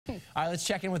All right, let's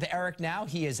check in with Eric now.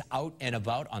 He is out and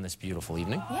about on this beautiful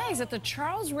evening. Yeah, he's at the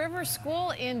Charles River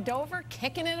School in Dover,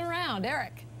 kicking it around.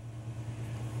 Eric.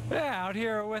 Yeah, out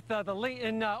here with the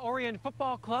Leighton Orient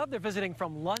Football Club. They're visiting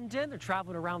from London. They're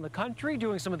traveling around the country,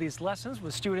 doing some of these lessons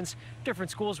with students,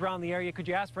 different schools around the area. Could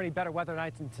you ask for any better weather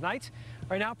nights than tonight?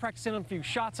 Right now, practicing a few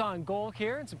shots on goal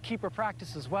here and some keeper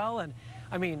practice as well. And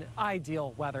I mean,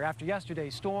 ideal weather. After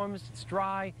yesterday's storms, it's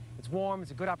dry, it's warm,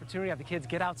 it's a good opportunity to have the kids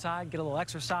get outside, get a little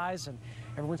exercise, and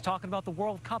everyone's talking about the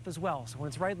World Cup as well. So when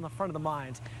it's right in the front of the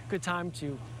mind, good time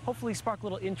to hopefully spark a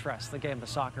little interest in the game of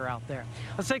soccer out there.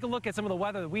 Let's take a look at some of the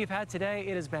weather that we've had today.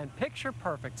 It has been picture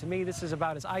perfect. To me, this is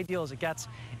about as ideal as it gets.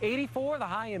 84, the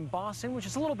high in Boston, which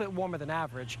is a little bit warmer than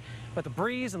average, but the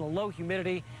breeze and the low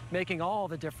humidity making all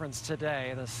the difference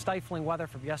today. The stifling weather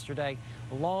from yesterday,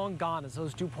 long gone as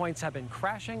those dew points have been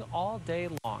crashing all day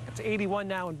long. It's 81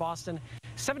 now in Boston,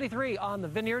 73 on the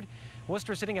Vineyard.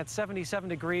 Worcester sitting at 77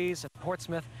 degrees, and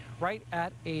Portsmouth right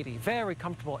at 80. Very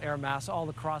comfortable air mass all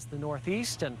across the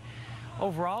Northeast. And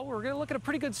overall, we're going to look at a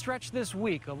pretty good stretch this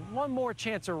week. One more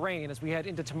chance of rain as we head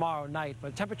into tomorrow night,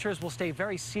 but temperatures will stay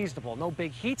very seasonable. No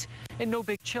big heat and no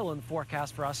big chill in the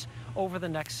forecast for us over the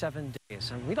next 7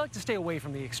 days. And we'd like to stay away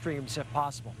from the extremes if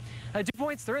possible. Dew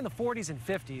points, they're in the 40s and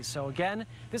 50s. So again,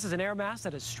 this is an air mass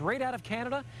that is straight out of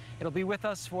Canada. It'll be with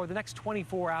us for the next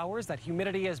 24 hours. That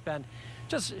humidity has been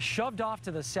just shoved off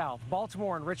to the south.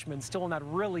 Baltimore and Richmond still in that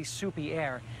really soupy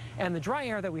air. And the dry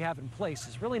air that we have in place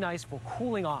is really nice for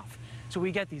cooling off. So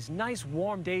we get these nice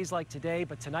warm days like today,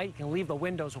 but tonight you can leave the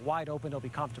windows wide open, it'll be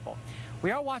comfortable.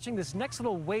 We are watching this next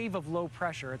little wave of low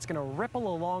pressure. It's going to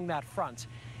ripple along that front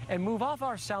and move off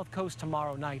our south coast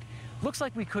tomorrow night. Looks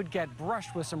like we could get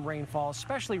brushed with some rainfall,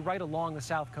 especially right along the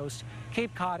south coast,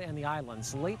 Cape Cod and the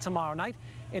islands, late tomorrow night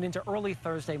and into early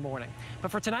Thursday morning. But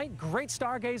for tonight, great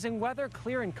stargazing weather,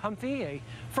 clear and comfy. A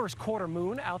first quarter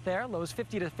moon out there, lows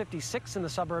 50 to 56 in the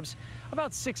suburbs,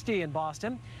 about 60 in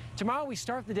Boston. Tomorrow we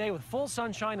start the day with full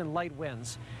sunshine and light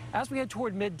winds. As we head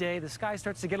toward midday, the sky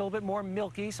starts to get a little bit more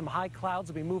milky. Some high clouds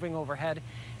will be moving overhead,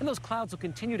 and those clouds will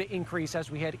continue to increase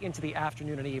as we head into the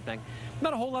afternoon and evening.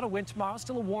 Not a whole lot of wind tomorrow,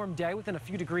 still a warm day within a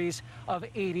few degrees of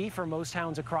 80 for most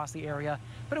towns across the area,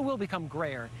 but it will become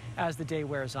grayer as the day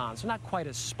wears on, so not quite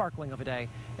as sparkling of a day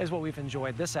as what we've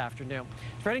enjoyed this afternoon.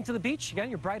 Heading to the beach, again,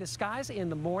 your brightest skies in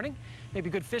the morning.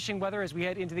 Maybe good fishing weather as we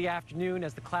head into the afternoon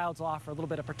as the clouds offer a little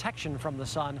bit of protection from the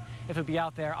sun if it'll be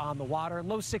out there on the water.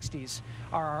 Low 60s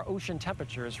are our ocean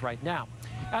temperatures right now.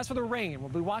 As for the rain, we'll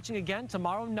be watching again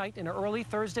tomorrow night and early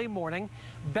Thursday morning.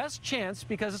 Best chance,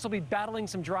 because this will be battling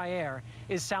some dry air,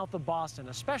 is south of Boston,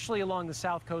 especially along the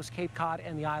south coast, Cape Cod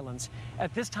and the islands.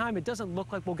 At this time, it doesn't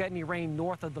look like we'll get any rain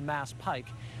north of the Mass Pike.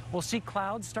 We'll see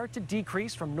clouds start to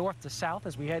decrease from north to south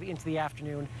as we head into the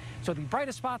afternoon. So the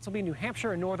brightest spots will be New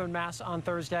Hampshire and northern Mass on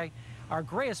Thursday. Our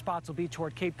grayest spots will be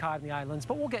toward Cape Cod and the islands,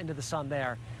 but we'll get into the sun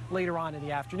there later on in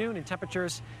the afternoon, and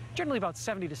temperatures generally about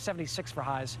 70 to 76 for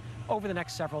highs over the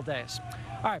next several days.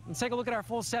 All right, let's take a look at our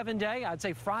full 7-day. I'd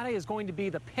say Friday is going to be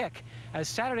the pick, as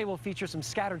Saturday will feature some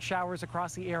scattered showers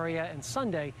across the area, and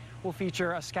Sunday will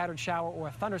feature a scattered shower or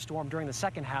a thunderstorm during the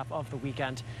second half of the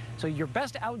weekend. So your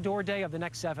best outdoor day of the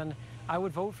next 7, I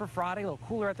would vote for Friday. A little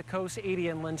cooler at the coast, 80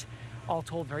 inland, all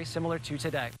told very similar to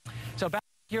today. So back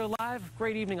here live,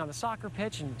 great evening on the soccer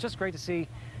pitch, and just great to see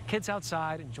kids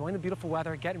outside enjoying the beautiful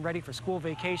weather, getting ready for school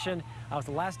vacation. It was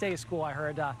the last day of school, I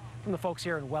heard from the folks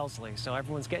here in Wellesley, so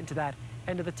everyone's getting to that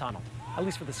end of the tunnel, at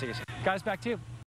least for the season. Guys, back to you.